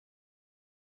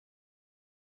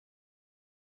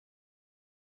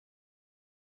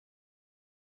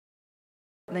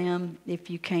them if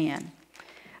you can.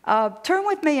 Turn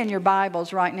with me in your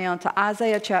Bibles right now to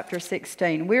Isaiah chapter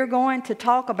 16. We're going to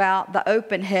talk about the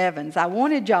open heavens. I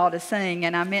wanted y'all to sing,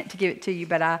 and I meant to give it to you,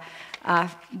 but I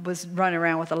was running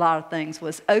around with a lot of things,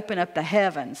 was open up the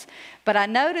heavens. But I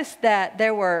noticed that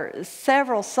there were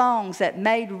several songs that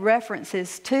made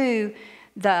references to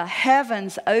the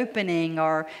heavens opening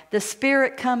or the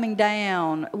Spirit coming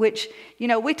down, which, you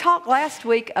know, we talked last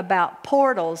week about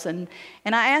portals, and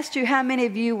I asked you how many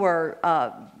of you were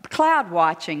cloud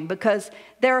watching, because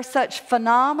there are such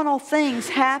phenomenal things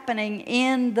happening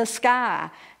in the sky.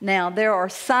 Now, there are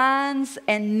signs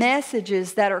and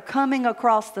messages that are coming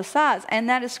across the skies, and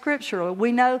that is scriptural.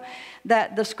 We know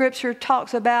that the scripture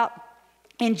talks about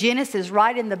in Genesis,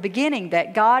 right in the beginning,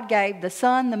 that God gave the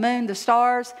sun, the moon, the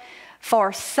stars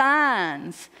for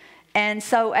signs. And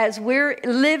so as we're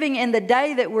living in the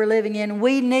day that we're living in,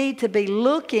 we need to be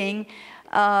looking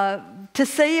to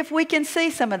see if we can see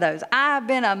some of those. I've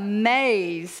been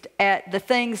amazed at the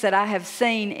things that I have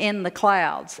seen in the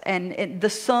clouds, and the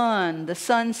sun, the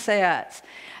sunsets,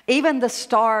 even the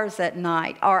stars at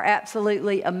night are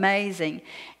absolutely amazing.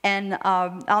 And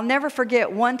I'll never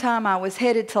forget one time I was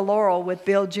headed to Laurel with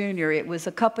Bill Jr. It was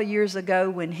a couple years ago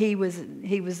when we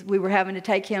were having to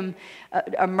take him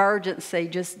emergency,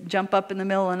 just jump up in the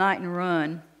middle of the night and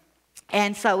run.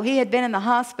 And so he had been in the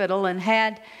hospital and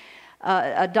had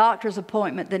a doctor's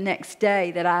appointment the next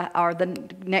day or the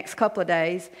next couple of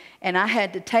days, and I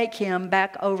had to take him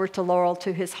back over to Laurel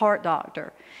to his heart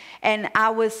doctor. And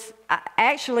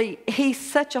actually, he's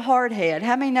such a hard head.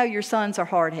 How many know your sons are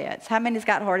hard heads? How many's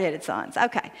got hard-headed sons?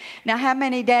 Okay. Now, how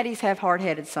many daddies have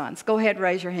hard-headed sons? Go ahead and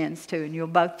raise your hands too, and you'll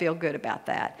both feel good about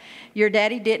that. Your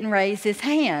daddy didn't raise his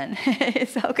hand.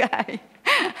 It's okay.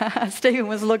 Stephen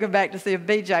was looking back to see if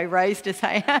BJ raised his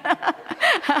hand.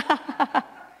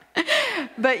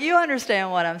 But you understand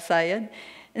what I'm saying.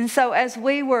 And so as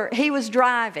he was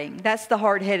driving. That's the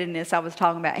hard-headedness I was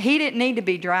talking about. He didn't need to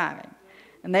be driving.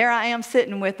 And there I am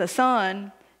sitting with a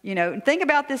son, you know, and think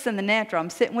about this in the natural.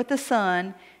 I'm sitting with a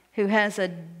son who has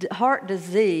a heart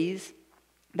disease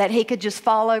that he could just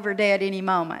fall over dead any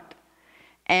moment.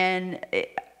 And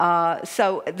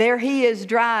so there he is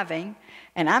driving,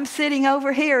 and I'm sitting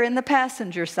over here in the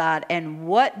passenger side. And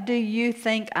what do you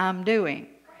think I'm doing?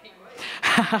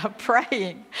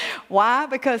 Praying. Why?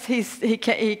 Because he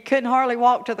couldn't hardly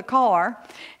walk to the car,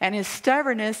 and his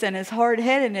stubbornness and his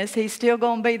hard-headedness, he's still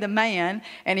going to be the man,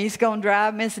 and he's going to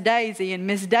drive Miss Daisy, and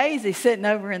Miss Daisy sitting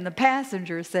over in the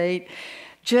passenger seat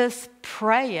just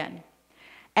praying.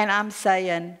 And I'm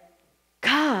saying,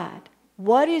 God,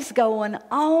 what is going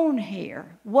on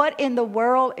here? What in the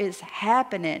world is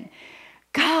happening?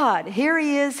 God, here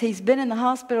he is. He's been in the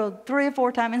hospital 3 or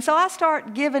 4 times. And so I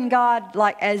start giving God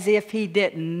like as if he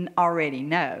didn't already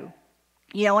know.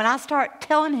 You know, and I start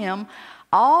telling him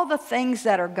all the things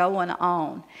that are going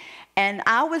on. And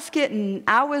I was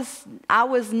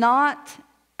not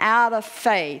out of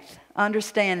faith.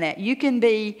 Understand that. You can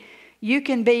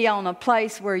be on a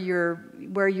place where you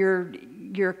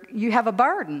have a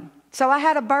burden. So I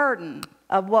had a burden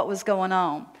of what was going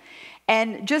on.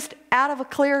 And just out of a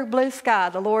clear blue sky,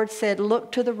 the Lord said,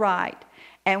 look to the right.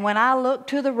 And when I looked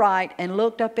to the right and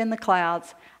looked up in the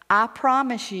clouds, I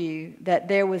promise you that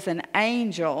there was an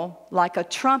angel, like a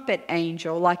trumpet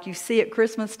angel, like you see at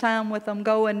Christmas time with them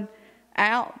going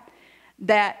out,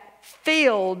 that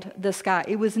filled the sky.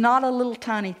 It was not a little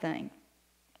tiny thing.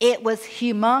 It was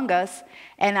humongous,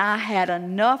 and I had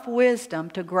enough wisdom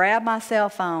to grab my cell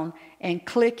phone and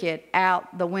click it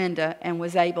out the window and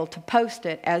was able to post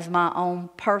it as my own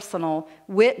personal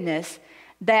witness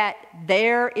that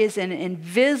there is an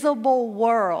invisible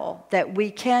world that we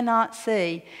cannot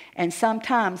see, and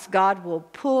sometimes God will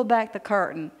pull back the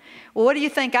curtain. Well, what do you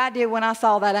think I did when I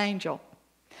saw that angel?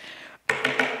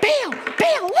 Bill,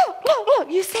 look,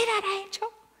 you see that angel?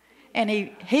 And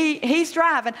he's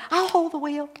driving. I'll hold the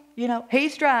wheel. You know,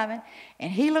 he's driving.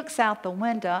 And he looks out the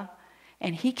window,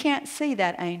 and he can't see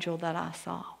that angel that I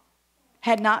saw.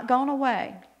 Had not gone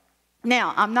away.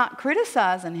 Now, I'm not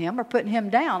criticizing him or putting him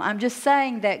down. I'm just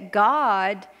saying that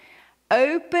God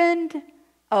opened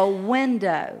a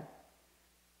window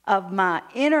of my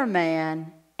inner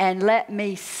man and let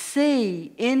me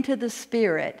see into the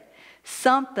Spirit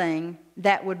something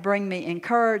that would bring me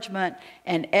encouragement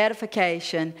and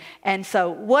edification. And so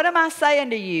what am I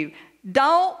saying to you?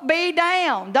 Don't be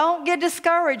down. Don't get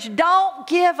discouraged. Don't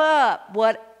give up.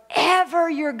 Whatever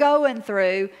you're going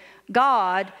through,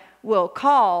 God will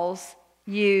cause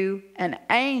you an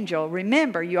angel.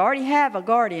 Remember, you already have a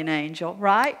guardian angel,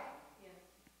 right?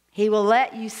 He will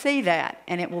let you see that,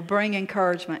 and it will bring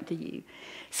encouragement to you.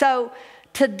 So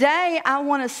Today, I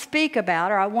want to speak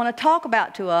about, or I want to talk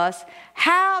about to us,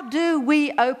 how do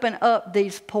we open up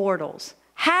these portals?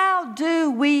 How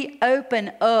do we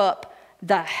open up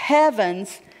the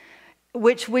heavens,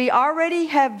 which we already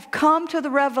have come to the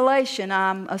revelation?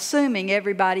 I'm assuming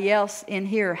everybody else in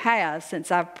here has,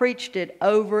 since I've preached it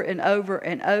over and over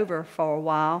and over for a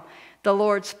while. The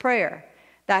Lord's Prayer.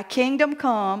 Thy kingdom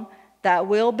come, thy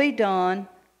will be done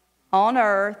on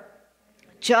earth,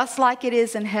 just like it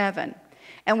is in heaven.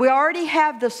 And we already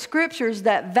have the scriptures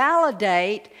that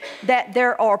validate that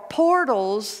there are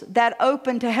portals that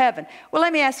open to heaven. Well,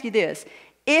 let me ask you this.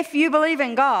 If you believe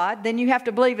in God, then you have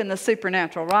to believe in the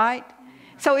supernatural, right?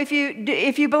 So if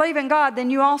you believe in God,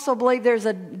 then you also believe there's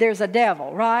a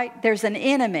devil, right? There's an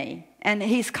enemy, and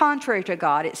he's contrary to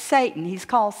God. It's Satan. He's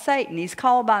called Satan. He's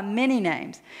called by many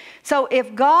names. So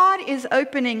if God is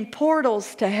opening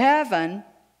portals to heaven,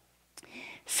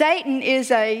 Satan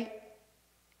is a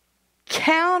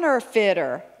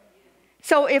counterfeiter.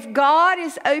 So if God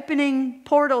is opening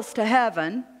portals to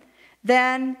heaven,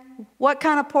 then what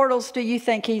kind of portals do you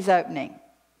think he's opening?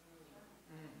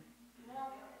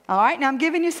 All right, now I'm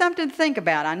giving you something to think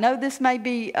about. I know this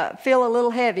may feel a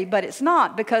little heavy, but it's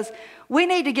not, because we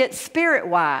need to get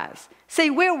spirit-wise. See,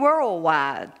 we're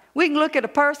worldwide. We can look at a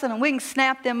person and we can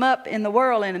snap them up in the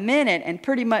world in a minute and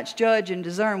pretty much judge and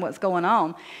discern what's going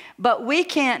on. But we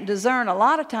can't discern a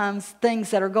lot of times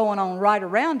things that are going on right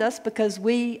around us because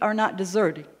we are not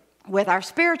discerning with our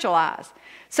spiritual eyes.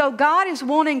 So God is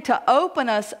wanting to open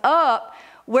us up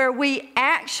where we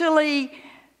actually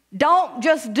don't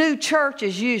just do church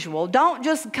as usual. Don't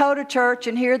just go to church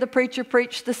and hear the preacher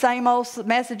preach the same old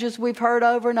messages we've heard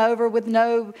over and over with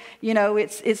no,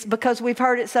 it's because we've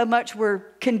heard it so much we're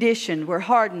conditioned, we're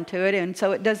hardened to it, and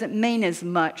so it doesn't mean as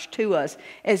much to us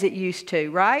as it used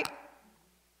to, right?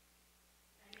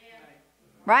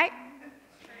 Right?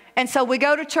 And so we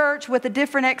go to church with a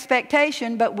different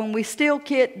expectation, but when we still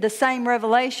get the same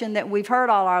revelation that we've heard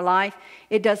all our life,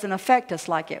 it doesn't affect us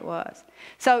like it was.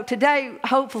 So today,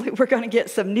 hopefully, we're going to get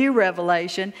some new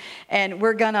revelation, and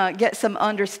we're going to get some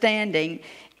understanding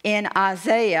in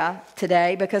Isaiah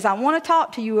today, because I want to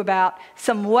talk to you about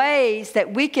some ways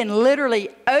that we can literally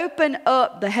open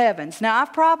up the heavens. Now,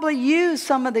 I've probably used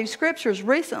some of these scriptures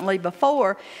recently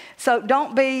before, so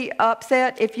don't be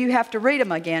upset if you have to read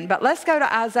them again. But let's go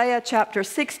to Isaiah chapter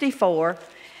 64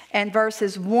 and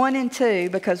verses 1 and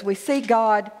 2, because we see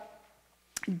God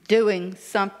doing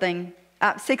something.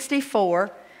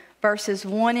 64 verses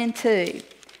 1 and 2.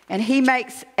 And he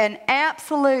makes an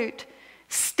absolute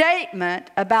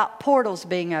statement about portals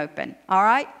being open. All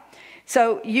right?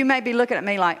 So you may be looking at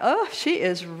me like, oh, she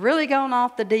is really going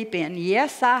off the deep end.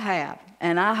 Yes, I have.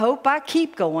 And I hope I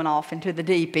keep going off into the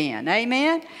deep end.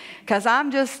 Amen? Because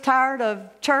I'm just tired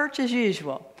of church as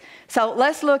usual. So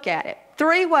let's look at it.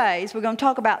 3 ways. We're going to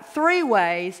talk about 3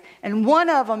 ways, and one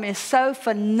of them is so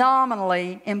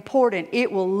phenomenally important,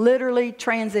 it will literally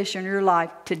transition your life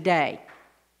today.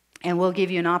 And we'll give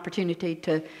you an opportunity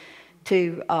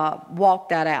to walk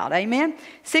that out. Amen?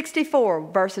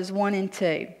 64 verses 1 and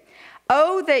 2.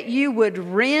 Oh, that you would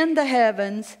rend the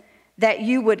heavens, that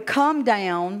you would come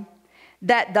down,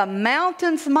 that the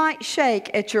mountains might shake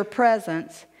at your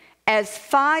presence, as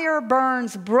fire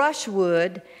burns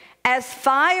brushwood, as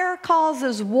fire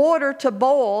causes water to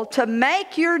boil, to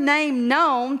make your name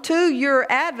known to your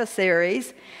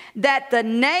adversaries, that the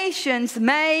nations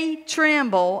may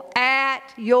tremble at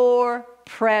your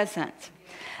presence.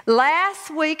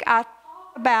 Last week I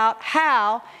talked about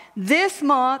how this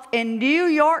month in New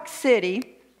York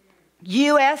City,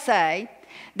 USA,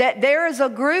 that there is a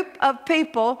group of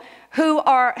people who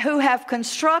have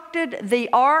constructed the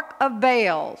Ark of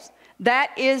Baal.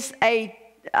 That is a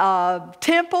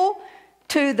temple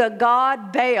to the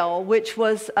god Baal, which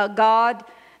was a god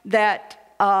that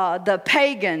the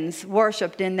pagans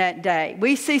worshipped in that day.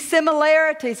 We see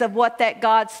similarities of what that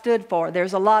god stood for.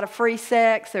 There's a lot of free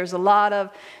sex. There's a lot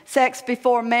of sex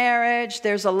before marriage.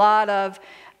 There's a lot of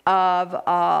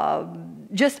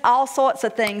just all sorts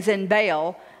of things in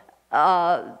Baal.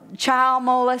 Child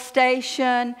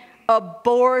molestation,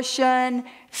 abortion,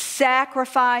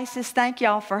 sacrifices. Thank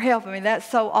y'all for helping me. That's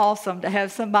so awesome to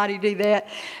have somebody do that.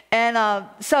 And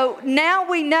so now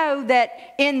we know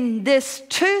that in this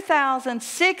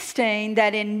 2016,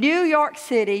 that in New York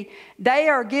City, they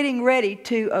are getting ready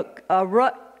to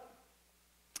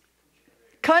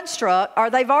construct, or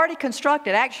they've already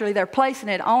constructed, actually they're placing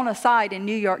it on a site in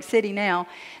New York City now,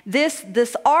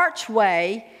 this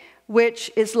archway,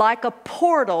 which is like a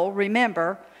portal,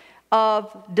 remember,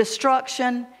 of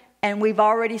destruction, and we've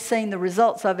already seen the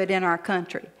results of it in our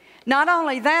country. Not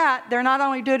only that, they're not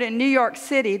only doing it in New York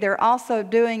City, they're also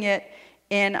doing it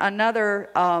in another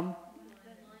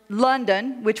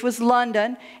London, which was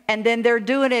London, and then they're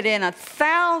doing it in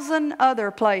 1,000 other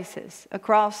places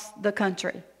across the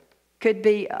country. Could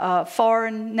be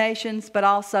foreign nations, but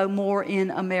also more in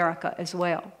America as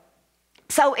well.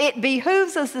 So it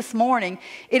behooves us this morning.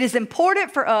 It is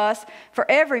important for us, for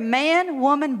every man,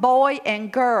 woman, boy,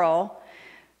 and girl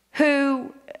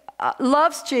who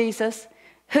loves Jesus,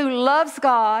 who loves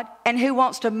God, and who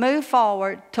wants to move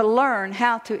forward to learn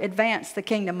how to advance the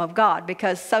kingdom of God.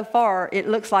 Because so far, it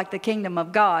looks like the kingdom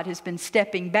of God has been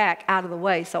stepping back out of the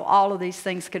way so all of these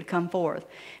things could come forth.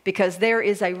 Because there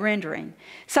is a rendering.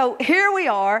 So here we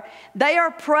are. They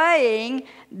are praying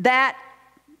that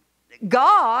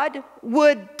God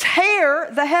would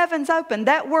tear the heavens open.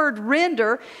 That word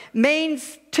render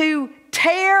means to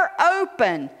tear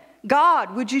open.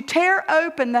 God, would you tear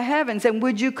open the heavens and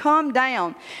would you come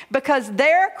down? Because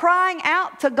they're crying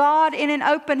out to God in an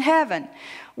open heaven.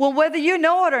 Well, whether you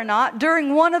know it or not,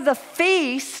 during one of the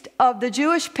feasts of the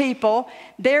Jewish people,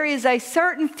 there is a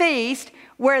certain feast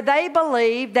where they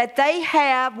believe that they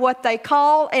have what they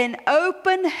call an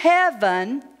open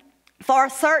heaven for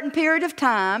a certain period of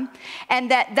time,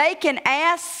 and that they can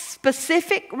ask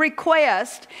specific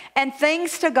requests and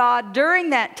things to God during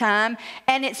that time,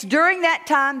 and it's during that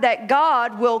time that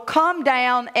God will come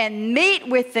down and meet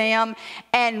with them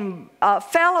and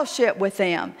fellowship with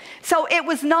them. So it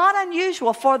was not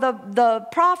unusual for the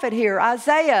prophet here,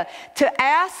 Isaiah, to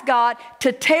ask God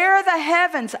to tear the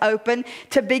heavens open,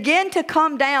 to begin to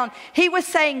come down. He was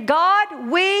saying,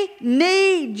 God, we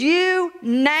need you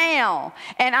now.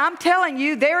 And I'm telling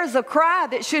you, there is a cry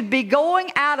that should be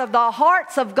going out of the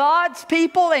hearts of God's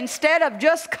people instead of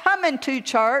just coming to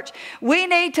church. We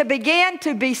need to begin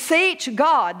to beseech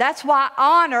God. That's why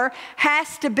honor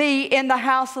has to be in the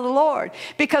house of the Lord.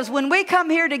 Because when we come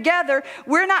here together,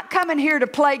 we're not coming here to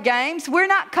play games. We're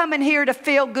not coming here to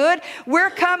feel good. We're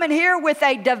coming here with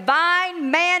a divine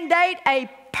mandate,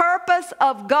 a purpose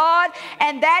of God,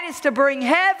 and that is to bring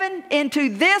heaven into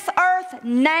this earth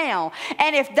now.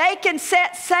 And if they can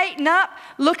set Satan up,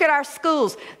 look at our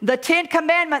schools. The 10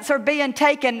 Commandments are being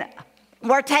taken,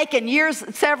 were taken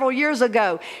several years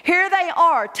ago. Here they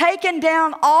are, taking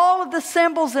down all of the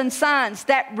symbols and signs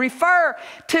that refer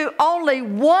to only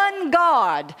one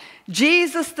God,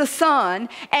 Jesus the Son,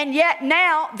 and yet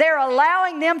now they're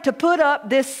allowing them to put up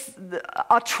this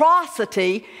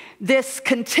atrocity, this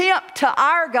contempt to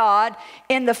our God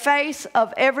in the face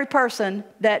of every person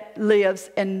that lives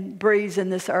and breathes in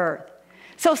this earth.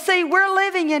 So see, we're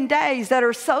living in days that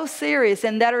are so serious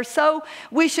and that are so,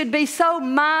 we should be so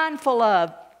mindful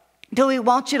of. Do we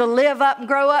want you to live up and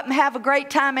grow up and have a great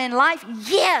time in life?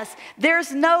 Yes.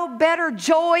 There's no better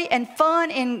joy and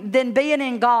fun than being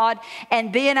in God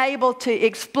and being able to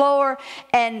explore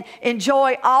and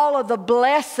enjoy all of the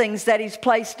blessings that He's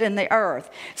placed in the earth.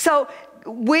 So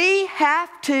we have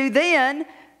to then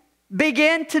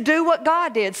begin to do what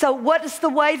God did. So what is the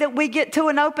way that we get to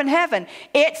an open heaven?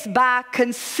 It's by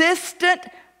consistent,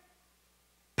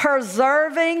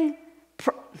 preserving.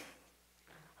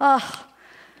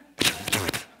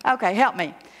 Okay, help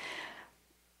me.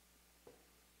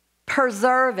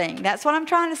 Preserving. That's what I'm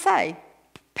trying to say.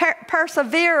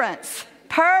 Perseverance.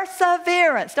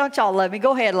 Perseverance. Don't y'all love me?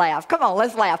 Go ahead and laugh. Come on,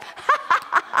 let's laugh.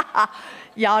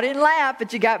 Y'all didn't laugh,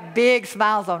 but you got big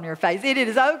smiles on your face. It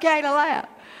is okay to laugh.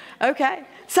 Okay?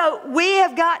 So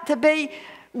we've got to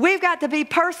be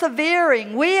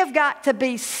persevering. We have got to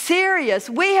be serious.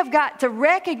 We have got to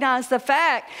recognize the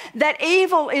fact that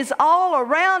evil is all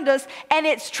around us and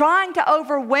it's trying to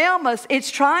overwhelm us.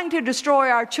 It's trying to destroy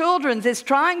our children. It's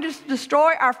trying to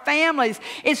destroy our families.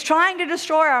 It's trying to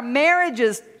destroy our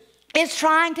marriages. It's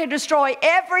trying to destroy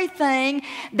everything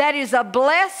that is a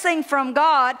blessing from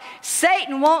God.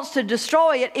 Satan wants to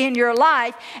destroy it in your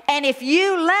life. And if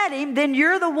you let him, then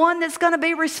you're the one that's going to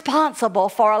be responsible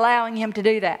for allowing him to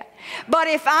do that. But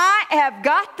if I have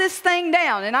got this thing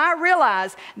down and I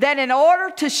realize that in order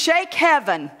to shake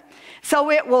heaven, so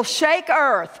it will shake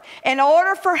earth, in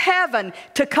order for heaven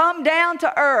to come down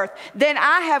to earth, then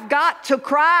I have got to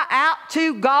cry out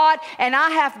to God and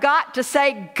I have got to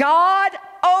say, God,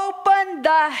 open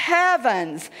the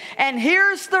heavens. And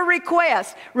here's the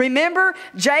request. Remember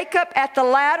Jacob at the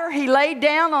ladder? He laid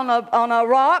down on a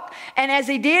rock, and as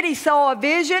he did, he saw a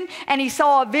vision, and he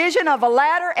saw a vision of a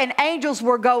ladder, and angels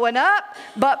were going up,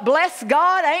 but bless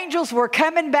God, angels were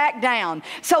coming back down.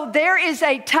 So there is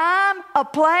a time, a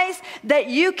place that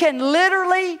you can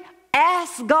literally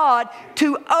ask God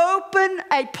to open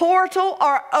a portal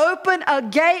or open a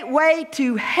gateway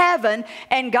to heaven,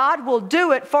 and God will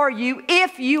do it for you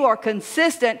if you are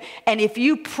consistent and if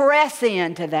you press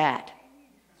into that.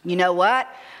 You know what?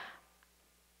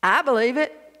 I believe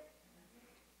it.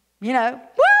 You know,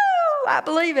 woo, I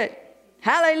believe it.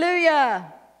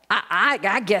 Hallelujah.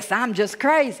 I guess I'm just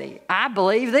crazy. I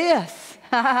believe this.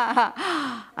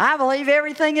 I believe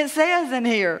everything it says in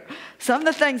here. Some of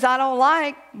the things I don't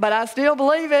like, but I still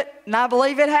believe it, and I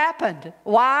believe it happened.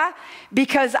 Why?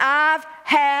 Because I've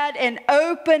had an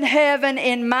open heaven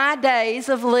in my days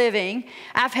of living.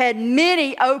 I've had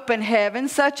many open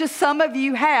heavens, such as some of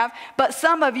you have, but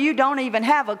some of you don't even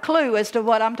have a clue as to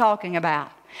what I'm talking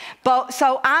about. But,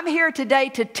 so I'm here today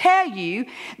to tell you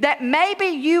that maybe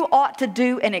you ought to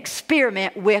do an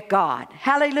experiment with God.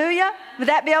 Hallelujah. Would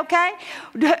that be okay?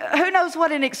 Who knows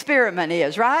what an experiment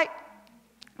is, right?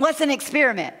 What's an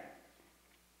experiment?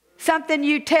 Something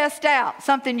you test out,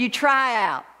 something you try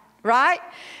out, right?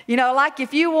 You know, like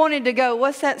if you wanted to go,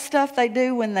 what's that stuff they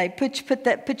do when they put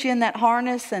you in that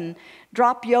harness and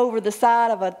drop you over the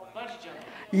side of a...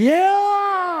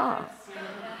 Yeah.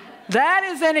 That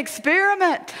is an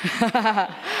experiment.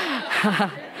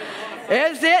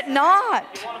 Is it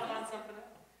not?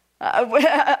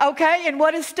 Okay, and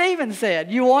what has Stephen said?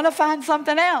 You want to find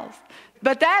something else.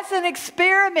 But that's an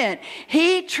experiment.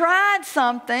 He tried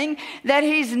something that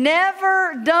he's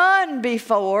never done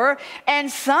before.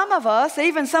 And some of us,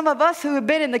 even some of us who have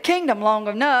been in the kingdom long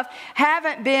enough,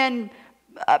 haven't been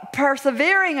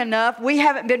persevering enough. We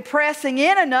haven't been pressing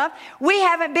in enough. We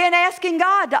haven't been asking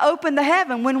God to open the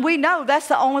heaven when we know that's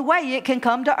the only way it can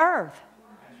come to earth.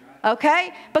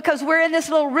 Okay? Because we're in this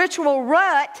little ritual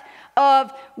rut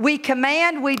of we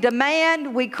command, we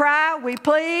demand, we cry, we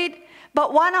plead.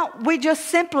 But why don't we just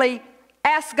simply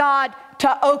ask God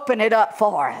to open it up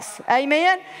for us?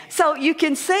 Amen? So you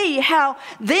can see how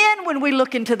then when we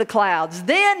look into the clouds,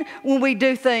 then when we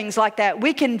do things like that,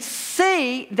 we can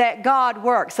see that God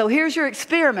works. So here's your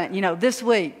experiment, you know, this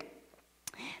week.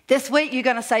 This week you're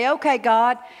going to say, okay,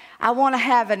 God, I want to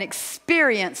have an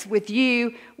experience with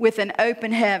you with an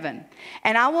open heaven.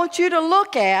 And I want you to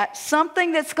look at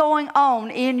something that's going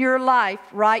on in your life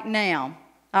right now.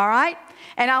 All right?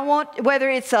 And I want, whether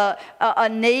it's a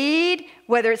need,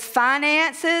 whether it's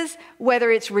finances, whether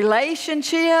it's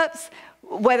relationships,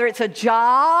 whether it's a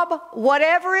job,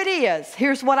 whatever it is,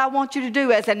 here's what I want you to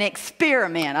do as an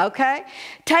experiment, okay?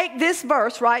 Take this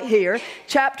verse right here,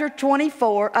 chapter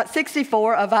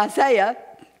 64 of Isaiah,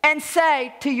 and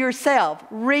say to yourself,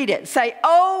 read it, say,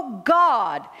 oh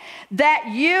God,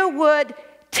 that you would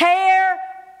tear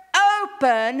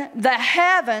open the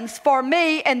heavens for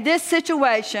me in this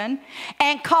situation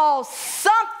and cause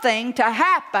something to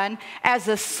happen as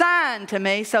a sign to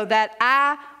me so that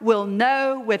I will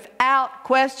know without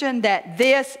question that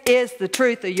this is the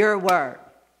truth of your word.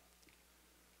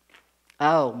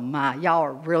 Oh my, y'all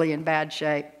are really in bad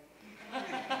shape.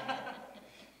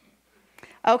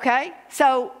 Okay,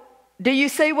 so do you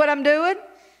see what I'm doing?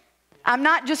 I'm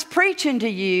not just preaching to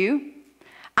you.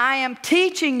 I am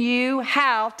teaching you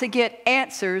how to get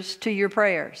answers to your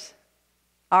prayers.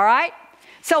 All right?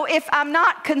 So if I'm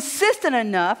not consistent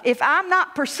enough, if I'm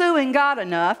not pursuing God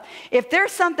enough, if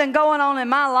there's something going on in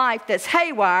my life that's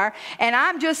haywire, and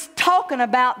I'm just talking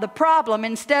about the problem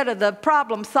instead of the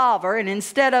problem solver, and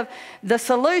instead of the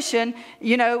solution,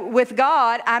 you know, with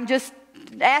God, I'm just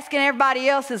asking everybody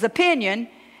else's opinion,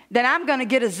 then I'm going to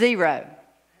get a 0.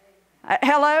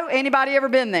 Hello? Anybody ever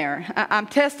been there? I'm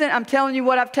telling you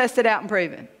what I've tested out and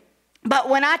proven. But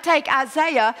when I take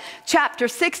Isaiah chapter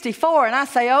 64 and I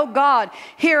say, oh God,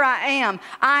 here I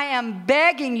am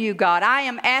begging you, God, I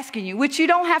am asking you, which you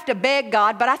don't have to beg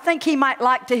God, but I think he might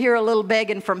like to hear a little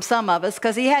begging from some of us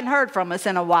because he hadn't heard from us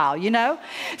in a while, you know?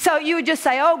 So you would just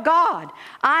say, oh God,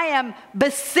 I am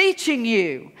beseeching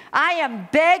you. I am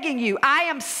begging you. I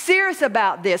am serious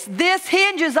about this. This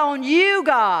hinges on you,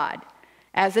 God,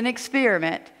 as an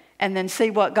experiment, and then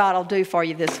see what God will do for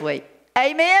you this week.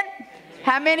 Amen?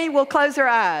 How many will close their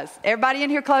eyes? Everybody in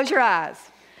here, close your eyes.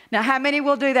 Now, how many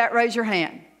will do that? Raise your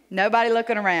hand. Nobody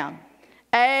looking around.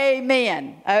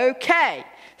 Amen. Okay.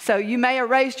 So you may have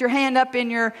raised your hand up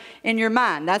in your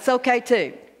mind. That's okay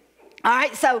too. All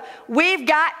right. So we've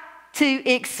got to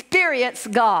experience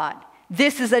God.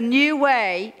 This is a new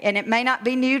way, and it may not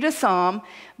be new to some,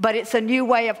 but it's a new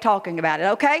way of talking about it,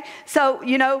 okay? So,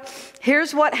 you know,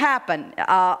 here's what happened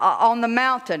on the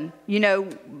mountain. You know,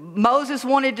 Moses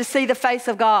wanted to see the face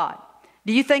of God.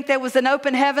 Do you think there was an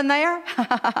open heaven there?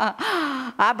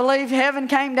 I believe heaven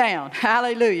came down.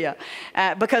 Hallelujah.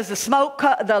 Because the smoke,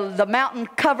 the mountain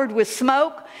covered with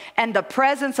smoke, and the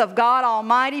presence of God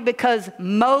Almighty, because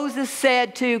Moses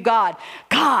said to God,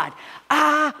 God,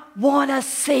 I want to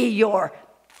see your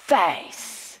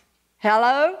face.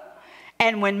 Hello?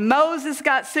 And when Moses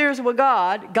got serious with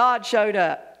God, God showed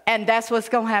up. And that's what's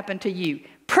going to happen to you.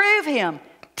 Prove him.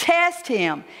 Test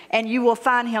him, and you will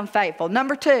find him faithful.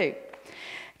 Number 2,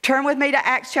 turn with me to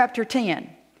Acts chapter 10.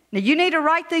 Now, you need to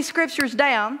write these scriptures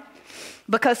down,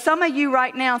 because some of you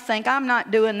right now think, I'm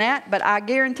not doing that, but I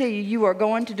guarantee you, you are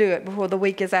going to do it before the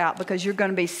week is out, because you're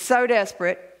going to be so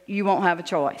desperate, you won't have a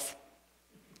choice.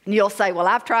 And you'll say, well,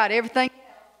 I've tried everything.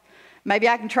 Maybe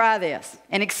I can try this.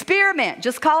 An experiment.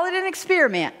 Just call it an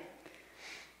experiment.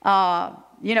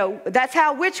 You know, that's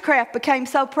how witchcraft became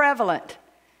so prevalent.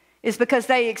 Is because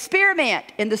they experiment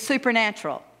in the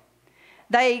supernatural.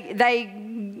 They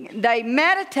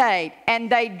meditate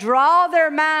and they draw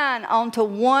their mind onto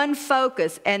one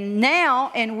focus. And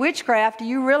now in witchcraft,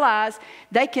 you realize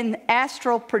they can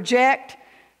astral project.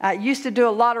 I used to do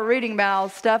a lot of reading about all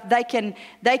this stuff. They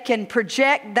can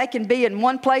project. They can be in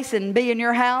one place and be in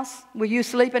your house with you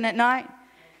sleeping at night,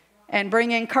 and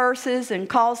bring in curses and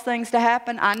cause things to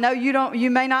happen. I know you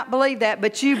may not believe that,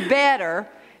 but you better.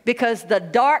 Because the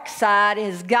dark side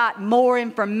has got more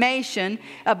information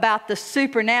about the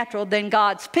supernatural than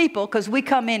God's people, because we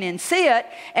come in and see it,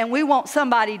 and we want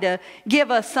somebody to give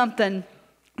us something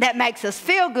that makes us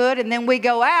feel good, and then we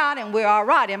go out and we're all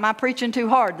right. Am I preaching too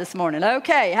hard this morning?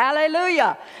 Okay,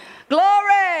 hallelujah.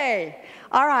 Glory.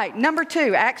 All right, number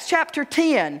 2, Acts chapter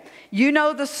 10. You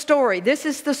know the story. This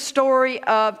is the story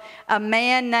of a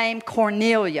man named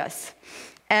Cornelius.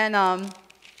 And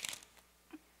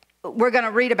we're going to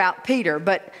read about Peter,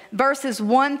 but verses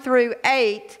 1 through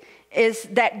 8 is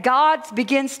that God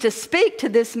begins to speak to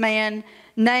this man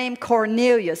named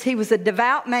Cornelius. He was a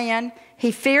devout man.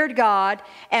 He feared God.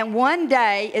 And one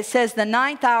day, it says the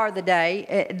 9th hour of the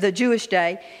day, the Jewish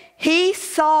day, he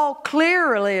saw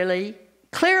clearly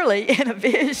in a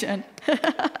vision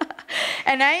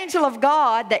an angel of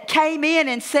God that came in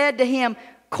and said to him,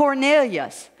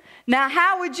 Cornelius. Now,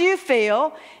 how would you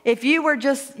feel if you were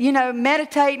just,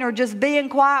 meditating or just being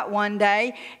quiet one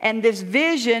day, and this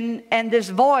vision and this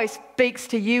voice speaks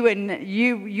to you, and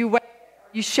you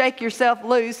shake yourself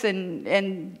loose,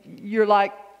 and you're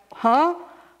like, huh?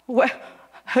 Well,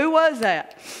 who was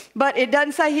that? But it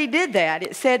doesn't say he did that.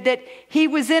 It said that he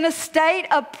was in a state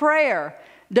of prayer,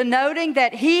 denoting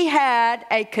that he had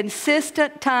a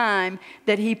consistent time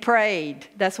that he prayed.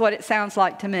 That's what it sounds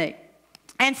like to me.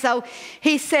 And so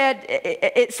he said,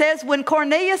 it says when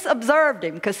Cornelius observed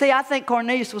him, because see, I think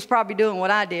Cornelius was probably doing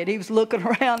what I did. He was looking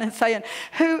around and saying,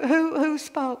 who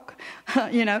spoke?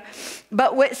 But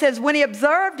it says when he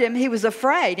observed him, he was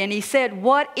afraid. And he said,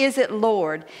 what is it,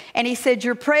 Lord? And he said,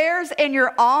 your prayers and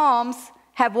your alms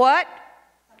have what?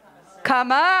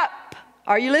 Come up.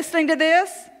 Are you listening to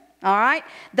this? All right.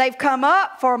 They've come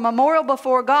up for a memorial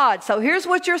before God. So here's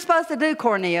what you're supposed to do,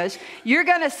 Cornelius. You're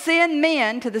going to send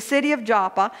men to the city of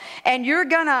Joppa, and you're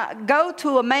going to go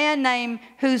to a man named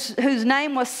whose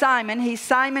name was Simon. He's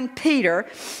Simon Peter,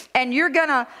 and you're going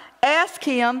to ask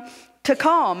him to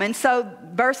come. And so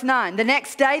verse 9, the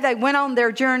next day they went on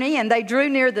their journey, and they drew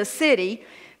near the city.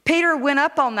 Peter went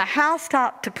up on the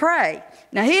housetop to pray.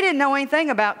 Now, he didn't know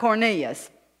anything about Cornelius.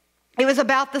 It was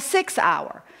about the 6th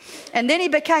hour. And then he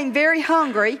became very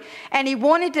hungry, and he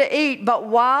wanted to eat. But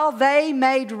while they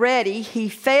made ready, he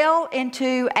fell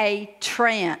into a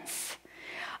trance.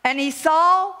 And he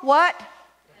saw what?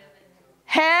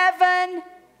 Heaven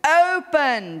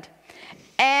opened.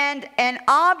 And an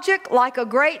object like a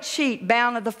great sheet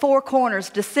bound at the 4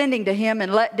 corners descending to him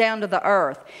and let down to the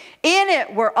earth. In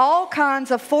it were all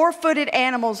kinds of 4-footed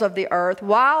animals of the earth,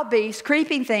 wild beasts,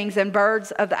 creeping things, and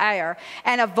birds of the air.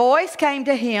 And a voice came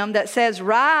to him that says,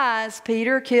 rise,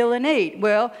 Peter, kill and eat.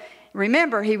 Well,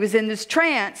 remember, he was in this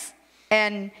trance,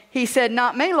 and he said,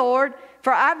 not me, Lord,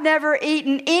 for I've never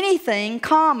eaten anything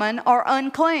common or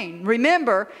unclean.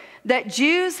 Remember that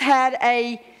Jews had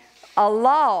a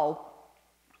law,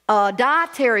 a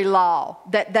dietary law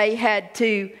that they had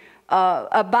to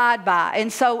abide by.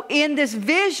 And so in this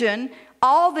vision,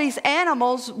 all these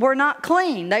animals were not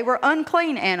clean. They were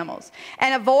unclean animals.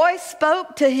 And a voice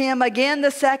spoke to him again the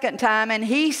 2nd time, and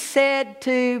he said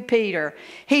to Peter,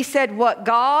 he said, what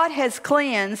God has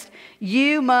cleansed,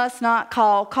 you must not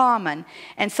call common.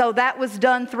 And so that was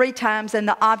done 3 times, and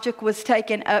the object was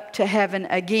taken up to heaven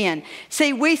again.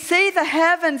 See, we see the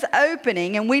heavens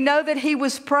opening, and we know that he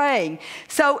was praying.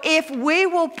 So if we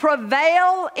will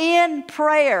prevail in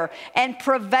prayer and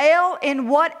prevail in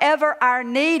whatever our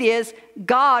need is,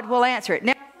 God will answer it.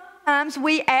 Now, sometimes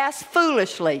we ask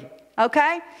foolishly,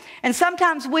 okay? And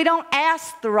sometimes we don't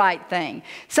ask the right thing.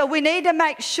 So we need to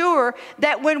make sure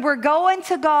that when we're going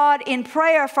to God in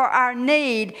prayer for our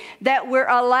need, that we're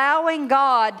allowing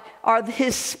God or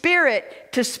his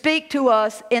Spirit to speak to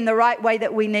us in the right way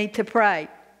that we need to pray.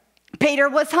 Peter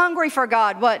was hungry for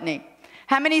God, wasn't he?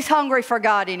 How many's hungry for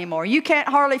God anymore? You can't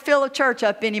hardly fill a church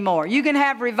up anymore. You can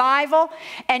have revival,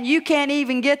 and you can't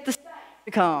even get the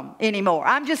to come anymore.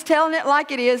 I'm just telling it like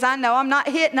it is. I know I'm not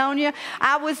hitting on you.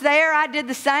 I was there. I did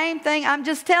the same thing. I'm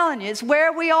just telling you. It's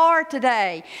where we are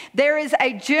today. There is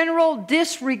a general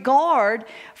disregard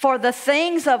for the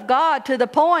things of God to the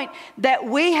point that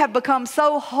we have become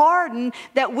so hardened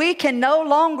that we can no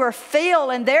longer feel,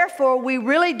 and therefore we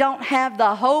really don't have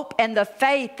the hope and the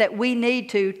faith that we need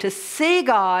to see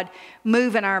God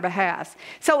move in our behalf.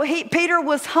 So Peter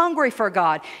was hungry for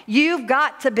God. You've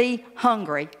got to be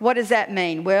hungry. What does that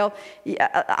mean? Well,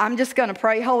 I'm just going to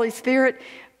pray, Holy Spirit,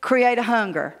 create a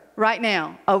hunger right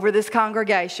now over this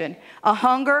congregation. A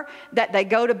hunger that they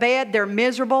go to bed, they're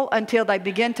miserable until they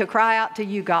begin to cry out to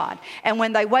you, God. And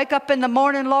when they wake up in the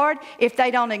morning, Lord, if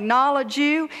they don't acknowledge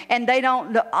you and they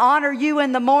don't honor you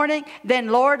in the morning, then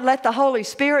Lord, let the Holy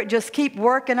Spirit just keep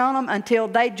working on them until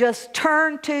they just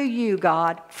turn to you,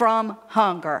 God, from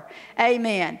hunger.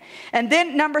 Amen. And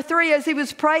then number 3, as he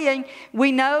was praying,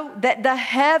 we know that the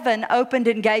heaven opened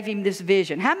and gave him this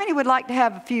vision. How many would like to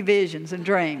have a few visions and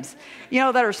dreams,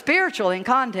 that are spiritual in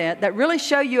content, that really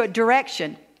show you a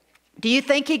direction? Do you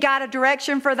think he got a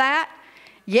direction for that?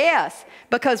 Yes,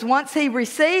 because once he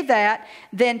received that,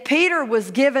 then Peter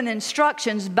was given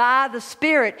instructions by the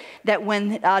Spirit that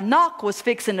when a knock was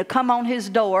fixing to come on his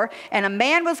door, and a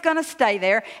man was going to stay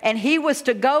there, and he was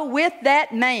to go with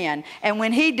that man. And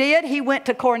when he did, he went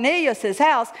to Cornelius'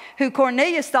 house, who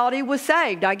Cornelius thought he was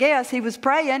saved. I guess he was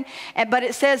praying, but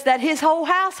it says that his whole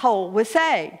household was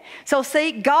saved. So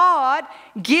see, God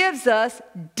gives us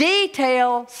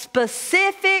detailed,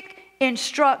 specific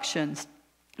instructions.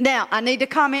 Now, I need to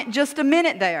comment just a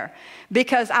minute there,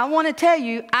 because I want to tell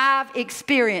you I've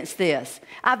experienced this.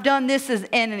 I've done this as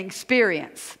an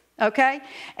experience, okay?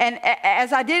 And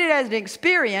as I did it as an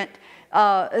experiment,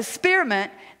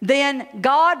 then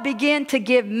God began to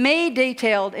give me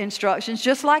detailed instructions.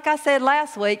 Just like I said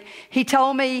last week, he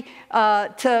told me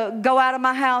to go out of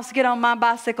my house, get on my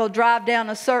bicycle, drive down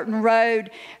a certain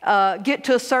road, get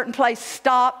to a certain place,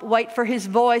 stop, wait for his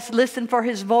voice, listen for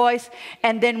his voice.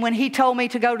 And then when he told me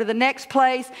to go to the next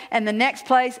place and the next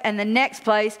place and the next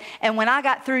place, and when I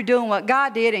got through doing what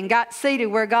God did and got seated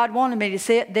where God wanted me to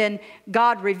sit, then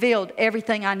God revealed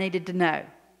everything I needed to know.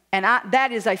 And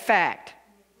that is a fact.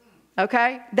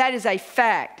 Okay? That is a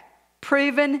fact.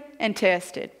 Proven and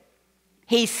tested.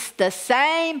 He's the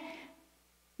same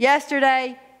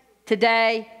yesterday,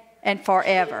 today, and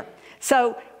forever.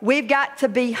 So we've got to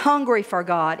be hungry for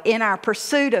God in our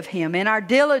pursuit of Him, in our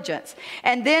diligence.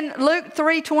 And then Luke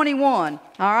 3:21.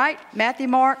 All right? Matthew,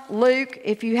 Mark, Luke.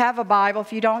 If you have a Bible,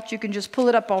 if you don't, you can just pull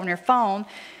it up on your phone,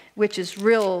 which is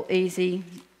real easy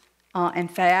and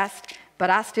fast. But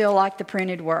I still like the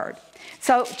printed word.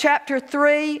 So chapter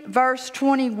 3, verse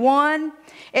 21,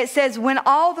 it says, when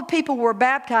all the people were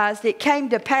baptized, it came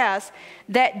to pass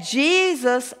that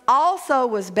Jesus also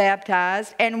was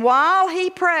baptized. And while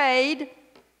he prayed,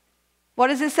 what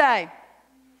does it say?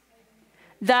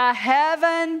 The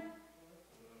heaven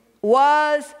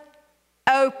was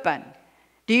open.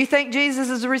 Do you think Jesus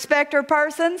is a respecter of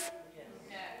persons?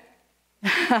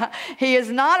 He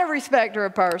is not a respecter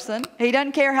of person. He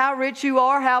doesn't care how rich you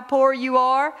are, how poor you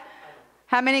are,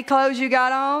 how many clothes you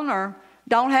got on or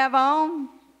don't have on.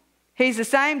 He's the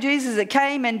same Jesus that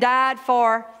came and died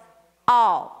for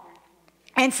all.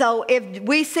 And so if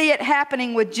we see it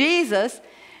happening with Jesus,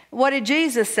 what did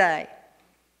Jesus say?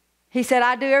 He said,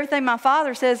 I do everything my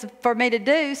Father says for me to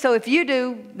do. So if you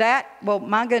do that, well,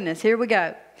 my goodness, here we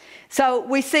go. So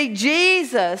we see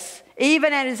Jesus,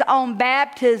 even at his own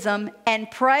baptism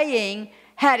and praying,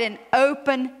 had an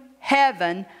open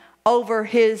heaven over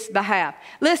his behalf.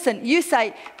 Listen, you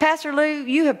say, Pastor Lou,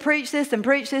 you have preached this and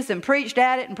preached this and preached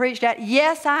at it and preached at it.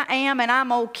 Yes, I am, and I'm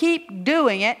going to keep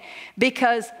doing it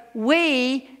because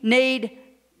we need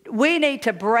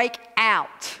to break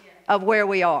out of where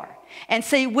we are. And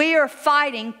see, we are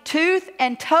fighting tooth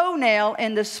and toenail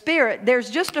in the spirit. There's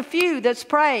just a few that's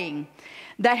praying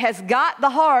that has got the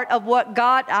heart of what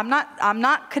God, I'm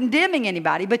not condemning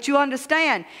anybody, but you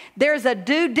understand, there's a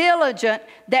due diligence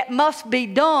that must be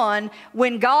done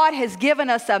when God has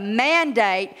given us a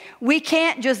mandate. We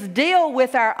can't just deal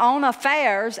with our own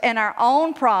affairs and our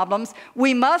own problems.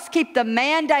 We must keep the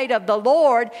mandate of the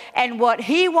Lord and what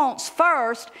He wants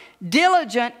first,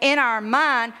 diligent in our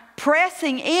mind,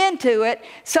 pressing into it,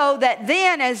 so that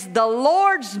then as the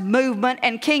Lord's movement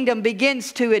and kingdom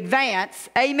begins to advance,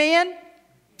 amen?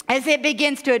 As it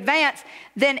begins to advance,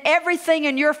 then everything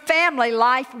in your family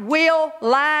life will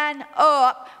line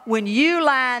up when you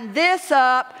line this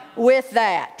up with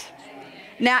that. Amen.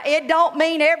 Now, it don't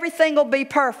mean everything will be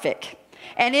perfect.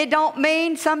 And it don't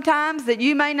mean sometimes that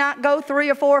you may not go 3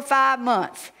 or 4 or 5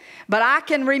 months. But I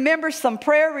can remember some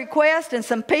prayer requests and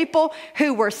some people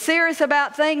who were serious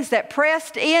about things that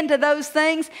pressed into those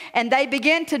things, and they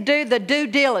began to do the due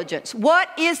diligence. What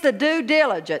is the due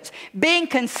diligence? Being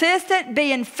consistent,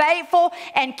 being faithful,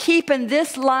 and keeping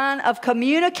this line of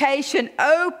communication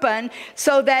open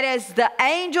so that as the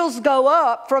angels go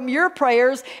up from your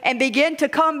prayers and begin to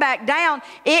come back down,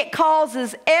 it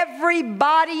causes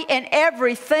everybody and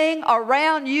everything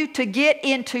around you to get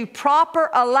into proper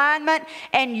alignment,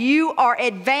 and you are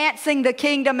advancing the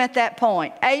kingdom at that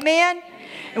point. Amen?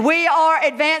 We are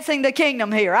advancing the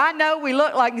kingdom here. I know we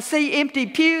look like see empty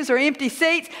pews or empty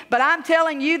seats, but I'm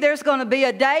telling you there's going to be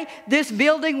a day this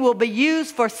building will be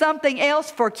used for something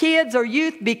else, for kids or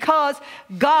youth, because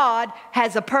God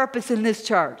has a purpose in this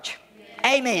church.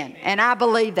 Amen. And I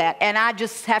believe that. And I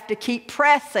just have to keep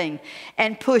pressing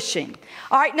and pushing.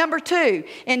 All right, number 2,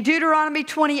 in Deuteronomy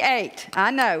 28. I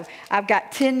know I've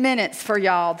got 10 minutes for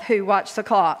y'all who watch the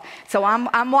clock. So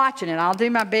I'm watching it. I'll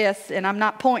do my best, and I'm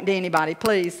not pointing to anybody,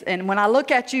 please. And when I look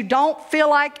at you, don't feel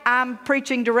like I'm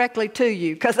preaching directly to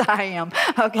you, because I am.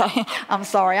 Okay, I'm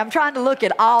sorry. I'm trying to look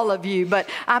at all of you, but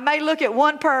I may look at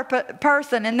one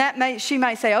person, and she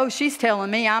may say, oh, she's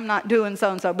telling me I'm not doing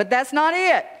so-and-so. But that's not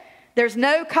it. There's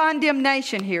no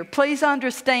condemnation here. Please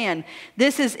understand,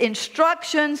 this is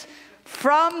instructions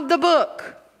from the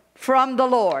book, from the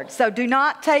Lord. So do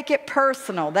not take it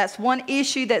personal. That's one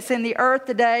issue that's in the earth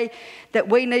today that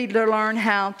we need to learn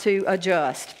how to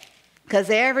adjust. Because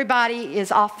everybody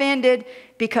is offended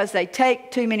because they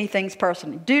take too many things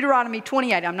personally. Deuteronomy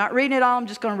 28. I'm not reading it all. I'm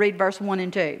just going to read verse 1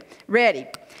 and 2. Ready?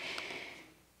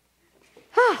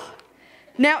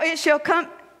 Now it shall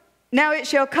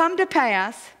come to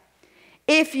pass,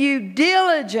 if you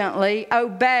diligently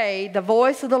obey the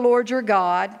voice of the Lord your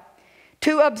God,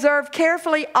 to observe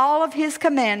carefully all of his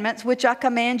commandments, which I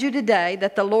command you today,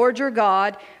 that the Lord your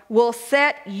God will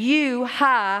set you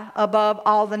high above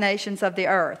all the nations of the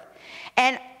earth.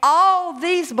 And all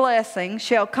these blessings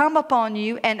shall come upon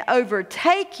you and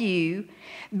overtake you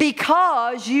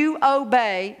because you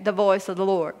obey the voice of the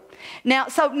Lord. Now,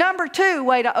 so number 2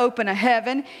 way to open a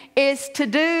heaven is to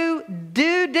do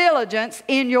due diligence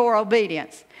in your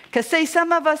obedience. Because see,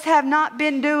 some of us have not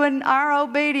been doing our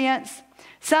obedience.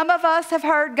 Some of us have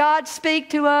heard God speak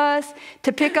to us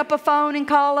to pick up a phone and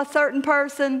call a certain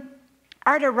person,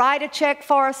 or to write a check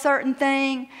for a certain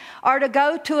thing, or to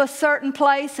go to a certain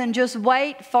place and just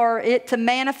wait for it to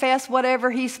manifest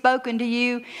whatever he's spoken to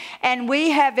you. And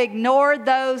we have ignored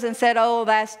those and said, oh,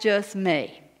 that's just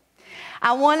me.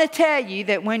 I want to tell you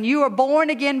that when you are born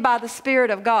again by the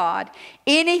Spirit of God,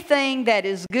 anything that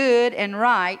is good and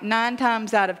right, 9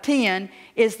 times out of 10,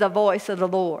 is the voice of the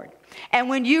Lord. And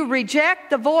when you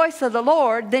reject the voice of the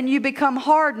Lord, then you become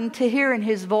hardened to hearing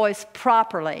his voice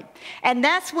properly. And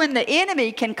that's when the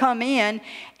enemy can come in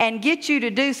and get you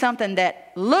to do something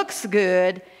that looks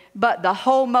good, but the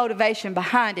whole motivation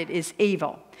behind it is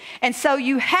evil. And so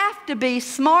you have to be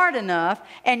smart enough,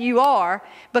 and you are,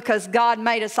 because God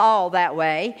made us all that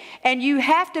way, and you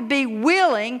have to be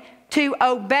willing to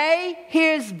obey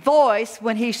his voice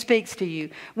when he speaks to you.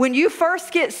 When you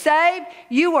first get saved,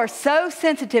 you are so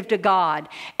sensitive to God.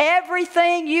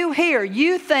 Everything you hear,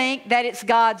 you think that it's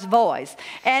God's voice.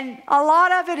 And a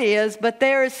lot of it is, but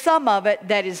there is some of it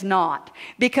that is not.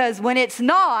 Because when it's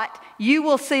not, you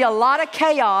will see a lot of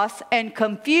chaos and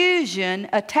confusion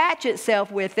attach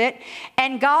itself with it.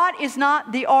 And God is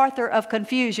not the author of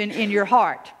confusion in your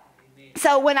heart.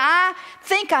 So when I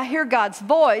think I hear God's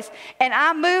voice and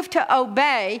I move to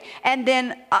obey, and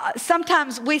then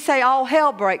sometimes we say all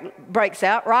hell breaks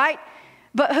out, right?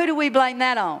 But who do we blame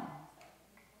that on?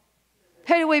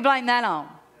 Who do we blame that on?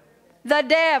 The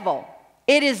devil.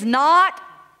 It is not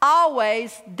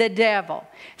always the devil.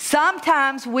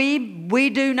 Sometimes we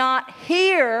do not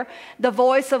hear the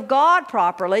voice of God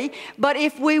properly, but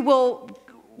if we will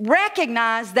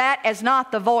recognize that as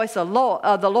not the voice of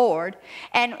the Lord,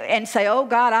 and say, oh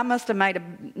God, I must have made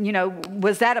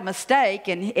was that a mistake?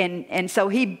 And so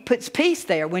he puts peace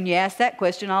there. When you ask that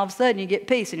question, all of a sudden you get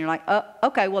peace, and you're like,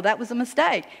 okay, well that was a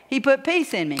mistake. He put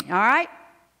peace in me, all right?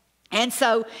 And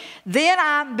so then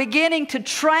I'm beginning to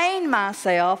train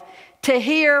myself to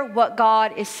hear what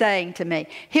God is saying to me.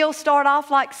 He'll start off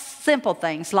like simple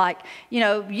things like,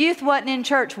 youth wasn't in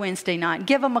church Wednesday night.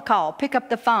 Give them a call. Pick up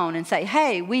the phone and say,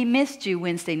 hey, we missed you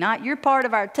Wednesday night. You're part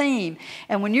of our team.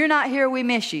 And when you're not here, we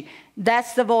miss you.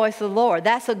 That's the voice of the Lord.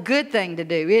 That's a good thing to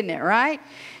do, isn't it, right?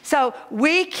 So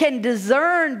we can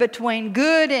discern between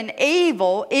good and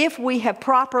evil if we have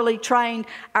properly trained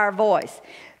our voice.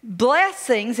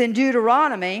 Blessings in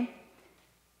Deuteronomy,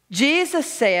 Jesus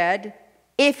said,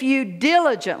 if you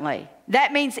diligently,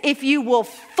 that means if you will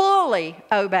fully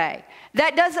obey.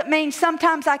 That doesn't mean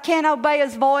sometimes I can't obey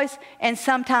His voice and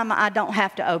sometimes I don't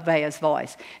have to obey His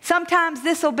voice. Sometimes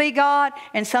this will be God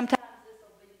and sometimes this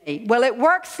will be me. Well, it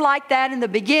works like that in the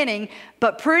beginning,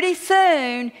 but pretty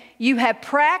soon you have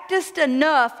practiced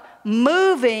enough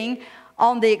moving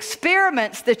on the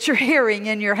experiments that you're hearing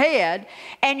in your head,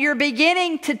 and you're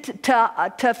beginning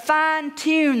to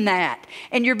fine-tune that.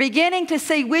 And you're beginning to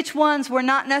see which ones were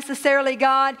not necessarily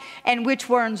God and which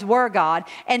ones were God.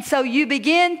 And so you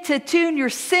begin to tune your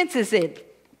senses in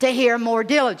to hear more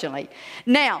diligently.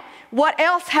 Now, what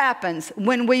else happens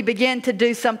when we begin to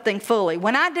do something fully?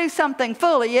 When I do something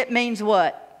fully, it means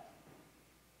what?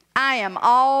 I am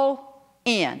all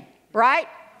in, right?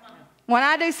 When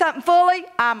I do something fully,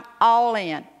 I'm all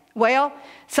in. Well,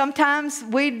 sometimes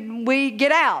we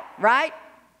get out, right?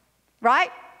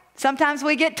 Right? Sometimes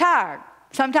we get tired.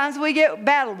 Sometimes we get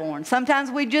battle-worn.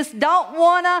 Sometimes we just don't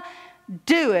want to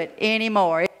do it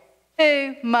anymore. It's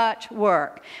too much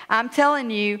work. I'm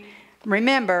telling you,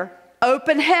 remember,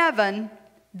 open heaven,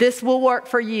 this will work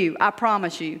for you. I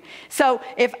promise you. So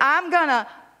if I'm going to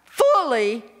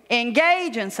fully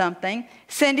engage in something,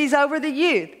 Cindy's over the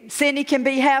youth. Cindy can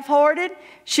be half-hearted.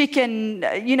 She can,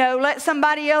 let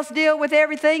somebody else deal with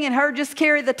everything and her just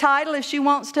carry the title if she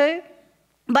wants to.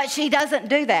 But she doesn't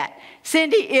do that.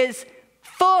 Cindy is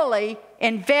fully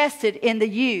invested in the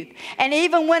youth. And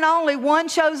even when only one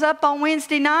shows up on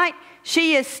Wednesday night,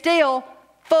 she is still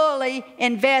fully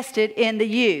invested in the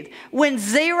youth. When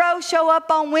 0 show up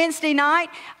on Wednesday night,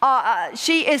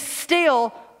 she is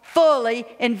still fully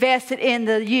invested in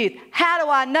the youth. How do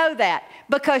I know that?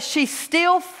 Because she's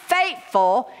still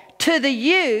faithful to the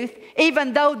youth,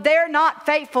 even though they're not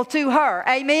faithful to her.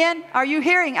 Amen? Are you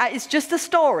hearing? It's just a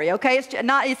story, okay?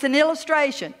 It's an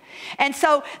illustration. And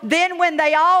so then when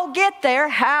they all get there,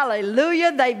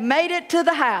 hallelujah, they've made it to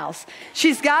the house.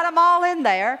 She's got them all in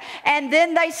there. And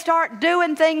then they start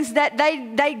doing things that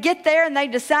they get there and they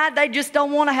decide they just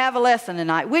don't want to have a lesson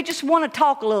tonight. We just want to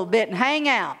talk a little bit and hang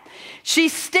out.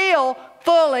 She's still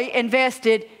fully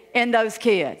invested in those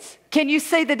kids. Can you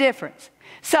see the difference?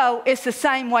 So it's the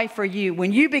same way for you.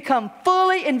 When you become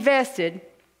fully invested,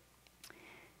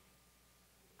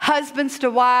 husbands to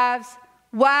wives,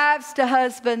 wives to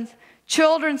husbands,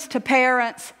 children to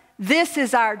parents, this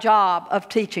is our job of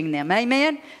teaching them.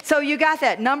 Amen? So you got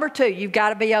that. Number 2, you've got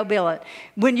to be obedient.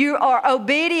 When you are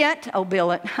obedient,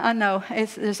 I know,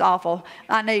 it's awful.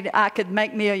 I could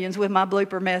make millions with my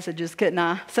blooper messages, couldn't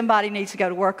I? Somebody needs to go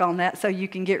to work on that so you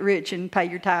can get rich and pay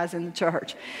your tithes in the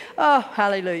church. Oh,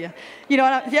 hallelujah. You know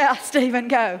what? Yeah, Stephen,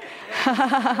 go.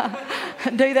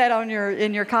 Do that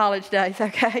in your college days,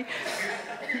 okay?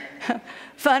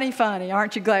 Funny,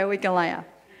 aren't you glad we can laugh?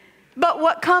 But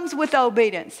what comes with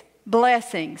obedience?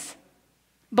 Blessings.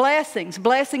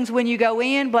 Blessings when you go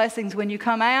in, blessings when you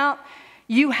come out.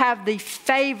 You have the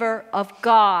favor of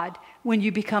God when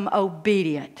you become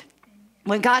obedient.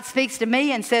 When God speaks to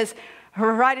me and says,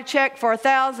 write a check for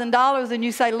 $1,000, and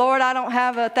you say, Lord, I don't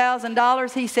have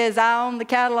 $1,000. He says, I own the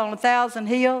cattle on 1,000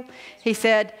 hills. He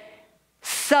said,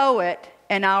 sow it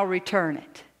and I'll return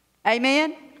it.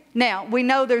 Amen? Now, we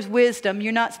know there's wisdom.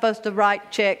 You're not supposed to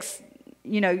write checks.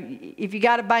 If you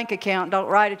got a bank account, don't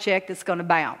write a check that's going to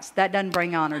bounce. That doesn't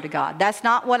bring honor to God. That's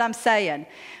not what I'm saying.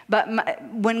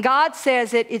 But when God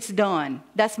says it, it's done.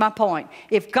 That's my point.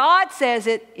 If God says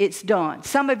it, it's done.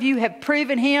 Some of you have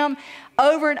proven Him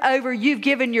over and over. You've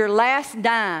given your last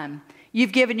dime.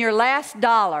 You've given your last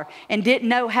dollar and didn't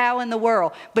know how in the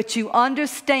world. But you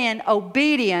understand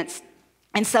obedience.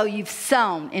 And so you've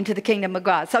sown into the kingdom of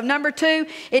God. So number 2,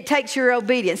 it takes your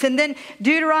obedience. And then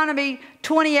Deuteronomy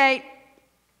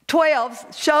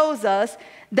 28:12 shows us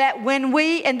that when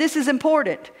and this is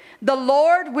important, the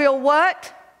Lord will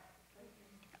what?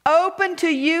 Open to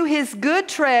you His good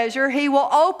treasure. He will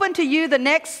open to you, the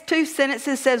next 2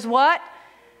 sentences says what?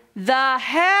 The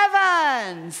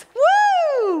heavens.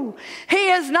 Woo! He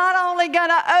is not only going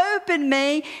to open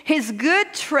me His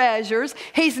good treasures,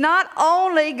 He's not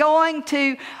only going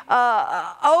to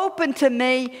open to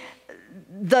me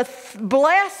the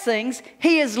blessings,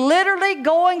 He is literally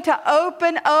going to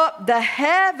open up the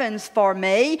heavens for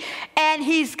me, and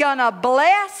He's going to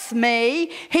bless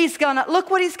me. Look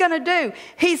what He's going to do.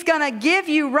 He's going to give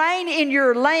you rain in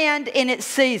your land in its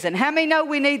season. How many know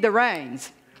we need the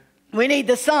rains? We need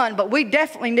the sun, but we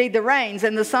definitely need the rains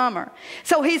in the summer.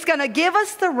 So he's going to give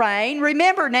us the rain.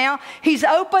 Remember now, he's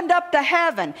opened up the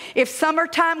heaven. If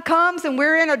summertime comes and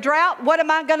we're in a drought, what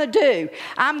am I going to do?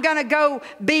 I'm going to go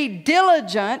be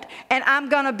diligent, and I'm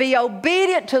going to be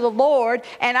obedient to the Lord,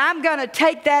 and I'm going to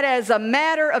take that as a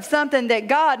matter of something that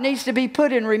God needs to be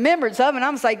put in remembrance of. And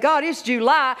I'm going to say, God, it's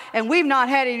July, and we've not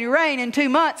had any rain in 2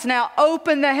 months. Now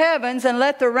open the heavens and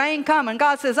let the rain come. And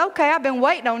God says, okay, I've been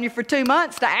waiting on you for 2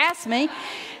 months to ask me,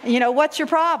 what's your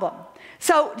problem?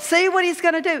 So see what he's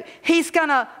going to do. He's going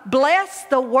to bless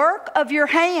the work of your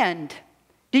hand.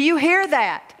 Do you hear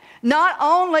that? Not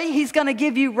only he's going to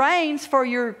give you rains for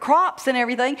your crops and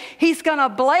everything, he's going to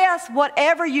bless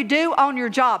whatever you do on your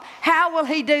job. How will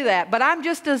he do that? But I'm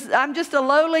just a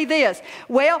lowly this.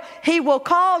 Well, he will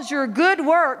cause your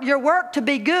work to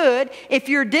be good if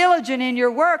you're diligent in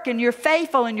your work and you're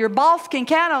faithful and your boss can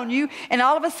count on you, and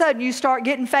all of a sudden you start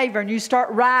getting favor and you start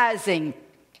rising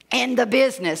in the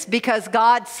business because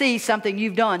God sees something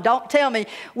you've done. Don't tell me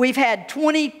we've had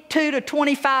 22 to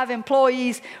 25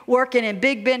 employees working in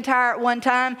Big Bend Tire at one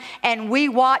time, and we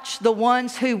watched the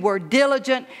ones who were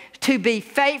diligent to be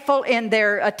faithful in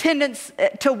their attendance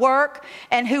to work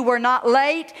and who were not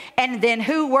late, and then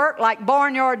who worked like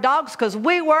barnyard dogs, because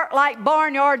we work like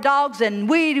barnyard dogs, and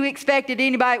we expected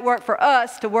anybody that worked for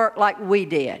us to work like we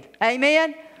did.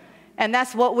 Amen? And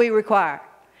that's what we require.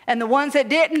 And the ones that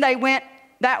didn't, they went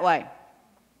that way.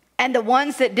 And the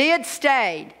ones that did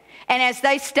stayed. And as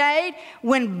they stayed,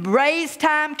 when raise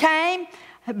time came,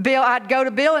 I'd go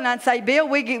to Bill and I'd say, Bill,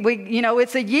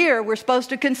 it's a year. We're supposed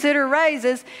to consider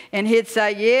raises. And he'd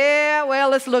say, yeah,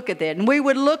 well, let's look at that. And we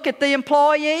would look at the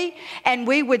employee and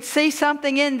we would see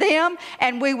something in them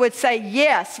and we would say,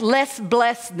 yes, let's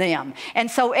bless them.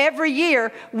 And so every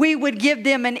year we would give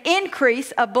them an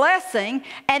increase, a blessing,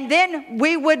 and then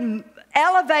we would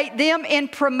elevate them in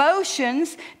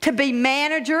promotions to be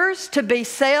managers, to be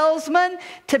salesmen,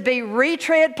 to be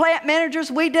retread plant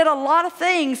managers. We did a lot of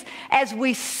things as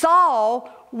we saw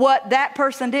what that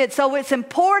person did. So it's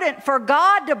important for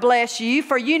God to bless you,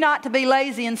 for you not to be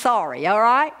lazy and sorry, all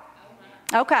right?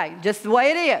 Okay, just the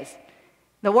way it is.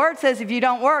 The Word says if you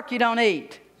don't work, you don't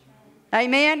eat.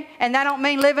 Amen? And that don't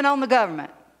mean living on the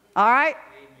government, all right?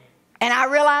 And I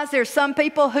realize there's some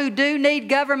people who do need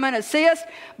government assist,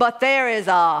 but there is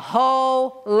a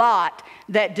whole lot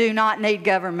that do not need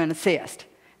government assist.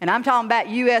 And I'm talking about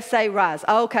USA Rise.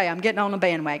 Okay, I'm getting on the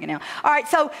bandwagon now. All right,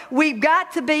 so we've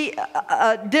got to be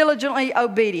diligently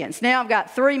obedient. Now I've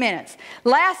got 3 minutes.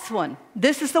 Last one.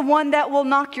 This is the one that will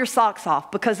knock your socks off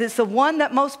because it's the one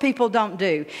that most people don't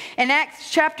do. In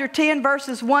Acts chapter 10,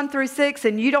 verses 1 through 6,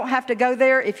 and you don't have to go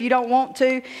there if you don't want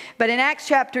to, but in Acts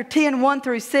chapter 10, 1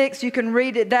 through 6, you can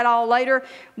read that all later.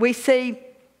 We see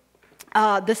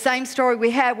the same story we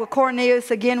had with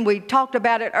Cornelius. Again, we talked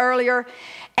about it earlier.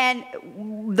 And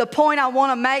the point I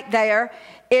want to make there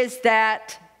is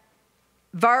that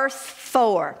verse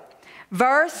 4.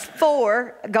 Verse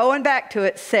 4, going back to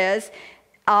it, says,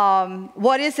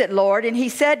 what is it, Lord? And he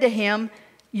said to him,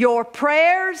 your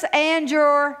prayers and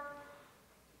your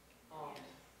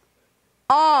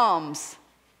alms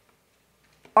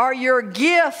are your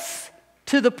gifts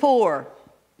to the poor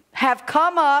have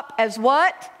come up as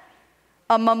what?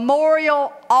 A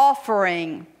memorial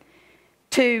offering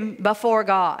before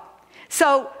God.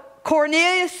 So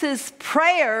Cornelius's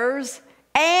prayers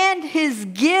and his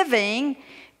giving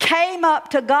came up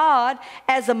to God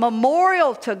as a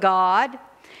memorial to God.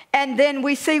 And then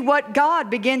we see what God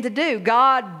began to do.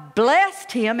 God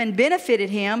blessed him and benefited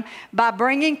him by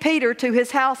bringing Peter to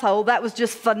his household. That was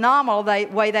just phenomenal the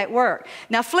way that worked.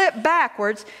 Now flip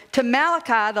backwards to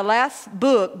Malachi, the last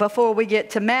book before we get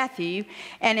to Matthew.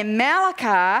 And in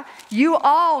Malachi, you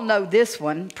all know this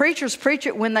one. Preachers preach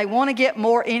it when they want to get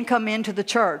more income into the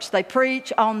church. They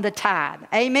preach on the tithe.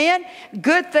 Amen?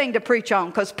 Good thing to preach on,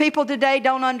 because people today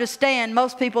don't understand,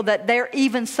 most people, that they're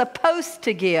even supposed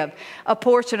to give a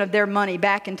portion of their money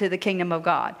back into the kingdom of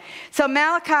God. So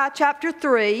Malachi chapter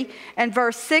 3 and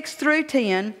verse 6 through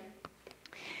 10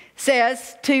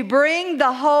 says to bring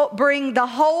the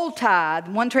whole tithe.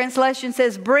 One translation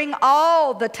says bring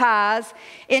all the tithes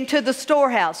into the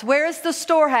storehouse. Where is the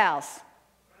storehouse?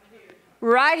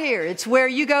 Right here. It's where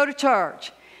you go to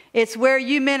church. It's where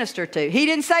you minister to. He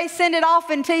didn't say send it off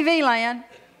in TV land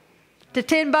to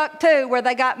Timbuktu where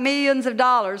they got millions of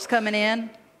dollars coming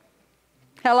in.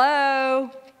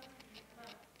 Hello?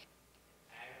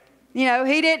 You know,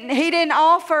 he didn't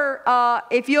offer,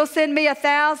 if you'll send me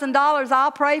 $1,000,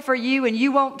 I'll pray for you and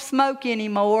you won't smoke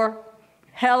anymore.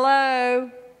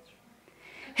 Hello?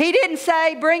 He didn't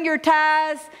say bring your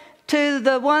tithes to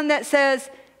the one that says,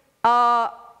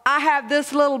 I I have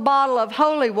this little bottle of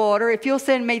holy water. If you'll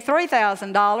send me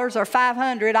 $3,000 or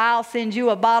 $500, I'll send you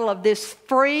a bottle of this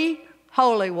free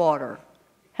holy water.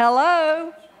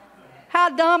 Hello? How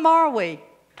dumb are we?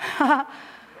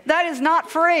 That is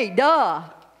not free, duh.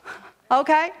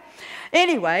 Okay?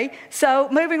 Anyway, so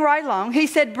moving right along, he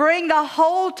said, bring the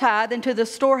whole tithe into the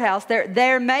storehouse.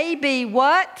 There may be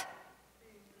what?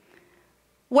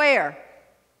 Where?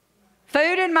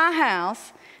 Food in my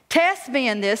house. Test me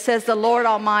in this, says the Lord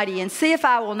Almighty, and see if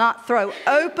I will not throw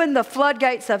open the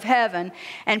floodgates of heaven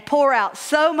and pour out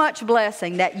so much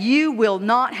blessing that you will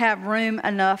not have room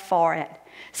enough for it.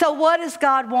 So what does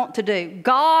God want to do?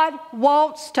 God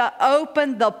wants to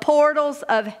open the portals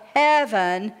of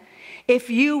heaven if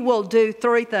you will do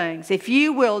three things. If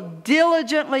you will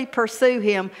diligently pursue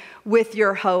Him with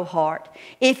your whole heart.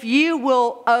 If you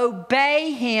will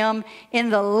obey Him in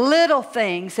the little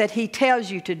things that He tells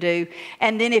you to do.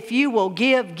 And then if you will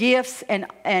give gifts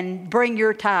and bring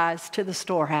your tithes to the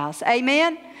storehouse.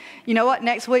 Amen? You know what?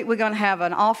 Next week we're going to have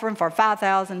an offering for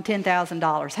 $5,000,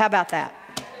 $10,000. How about that?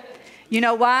 You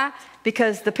know why?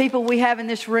 Because the people we have in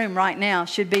this room right now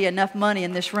should be enough money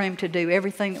in this room to do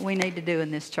everything that we need to do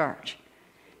in this church.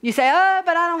 You say, oh,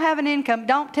 but I don't have an income.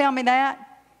 Don't tell me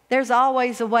that. There's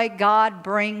always a way God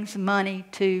brings money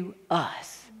to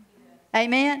us.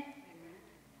 Amen?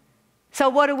 So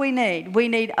what do we need? We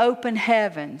need open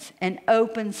heavens and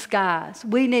open skies.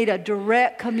 We need a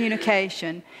direct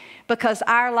communication because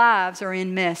our lives are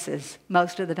in messes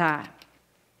most of the time.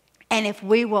 And if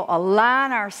we will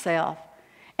align ourselves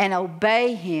and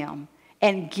obey Him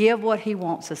and give what He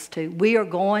wants us to, we are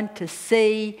going to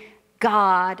see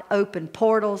God open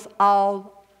portals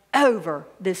all over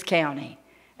this county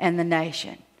and the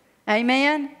nation.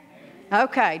 Amen?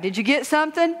 Okay, did you get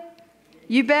something?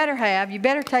 You better have. You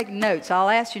better take notes. I'll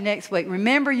ask you next week.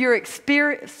 Remember, your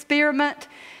experiment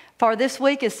for this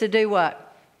week is to do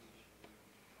what?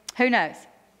 Who knows?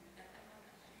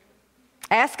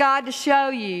 Ask God to show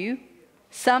you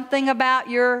something about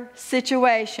your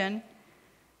situation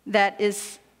that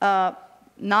is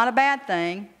not a bad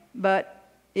thing, but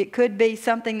it could be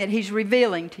something that He's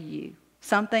revealing to you.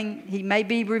 Something He may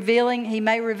be revealing. He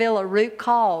may reveal a root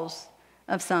cause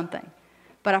of something.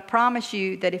 But I promise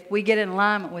you that if we get in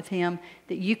alignment with Him,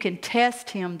 that you can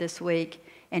test Him this week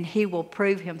and He will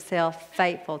prove Himself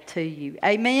faithful to you.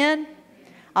 Amen?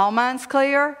 All minds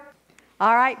clear?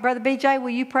 All right, Brother BJ,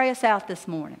 will you pray us out this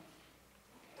morning?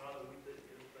 Father, we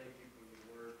thank you for your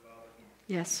word, Father.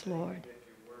 Yes, Lord. That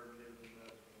your word lives in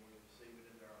us when we receive it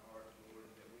into our hearts, Lord,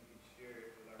 that we can share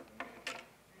it with our community,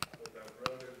 with our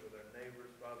brothers, with our neighbors,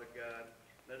 Father God.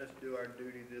 Let us do our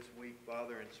duty this week,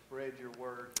 Father, and spread your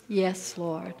word. Yes,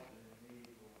 Lord.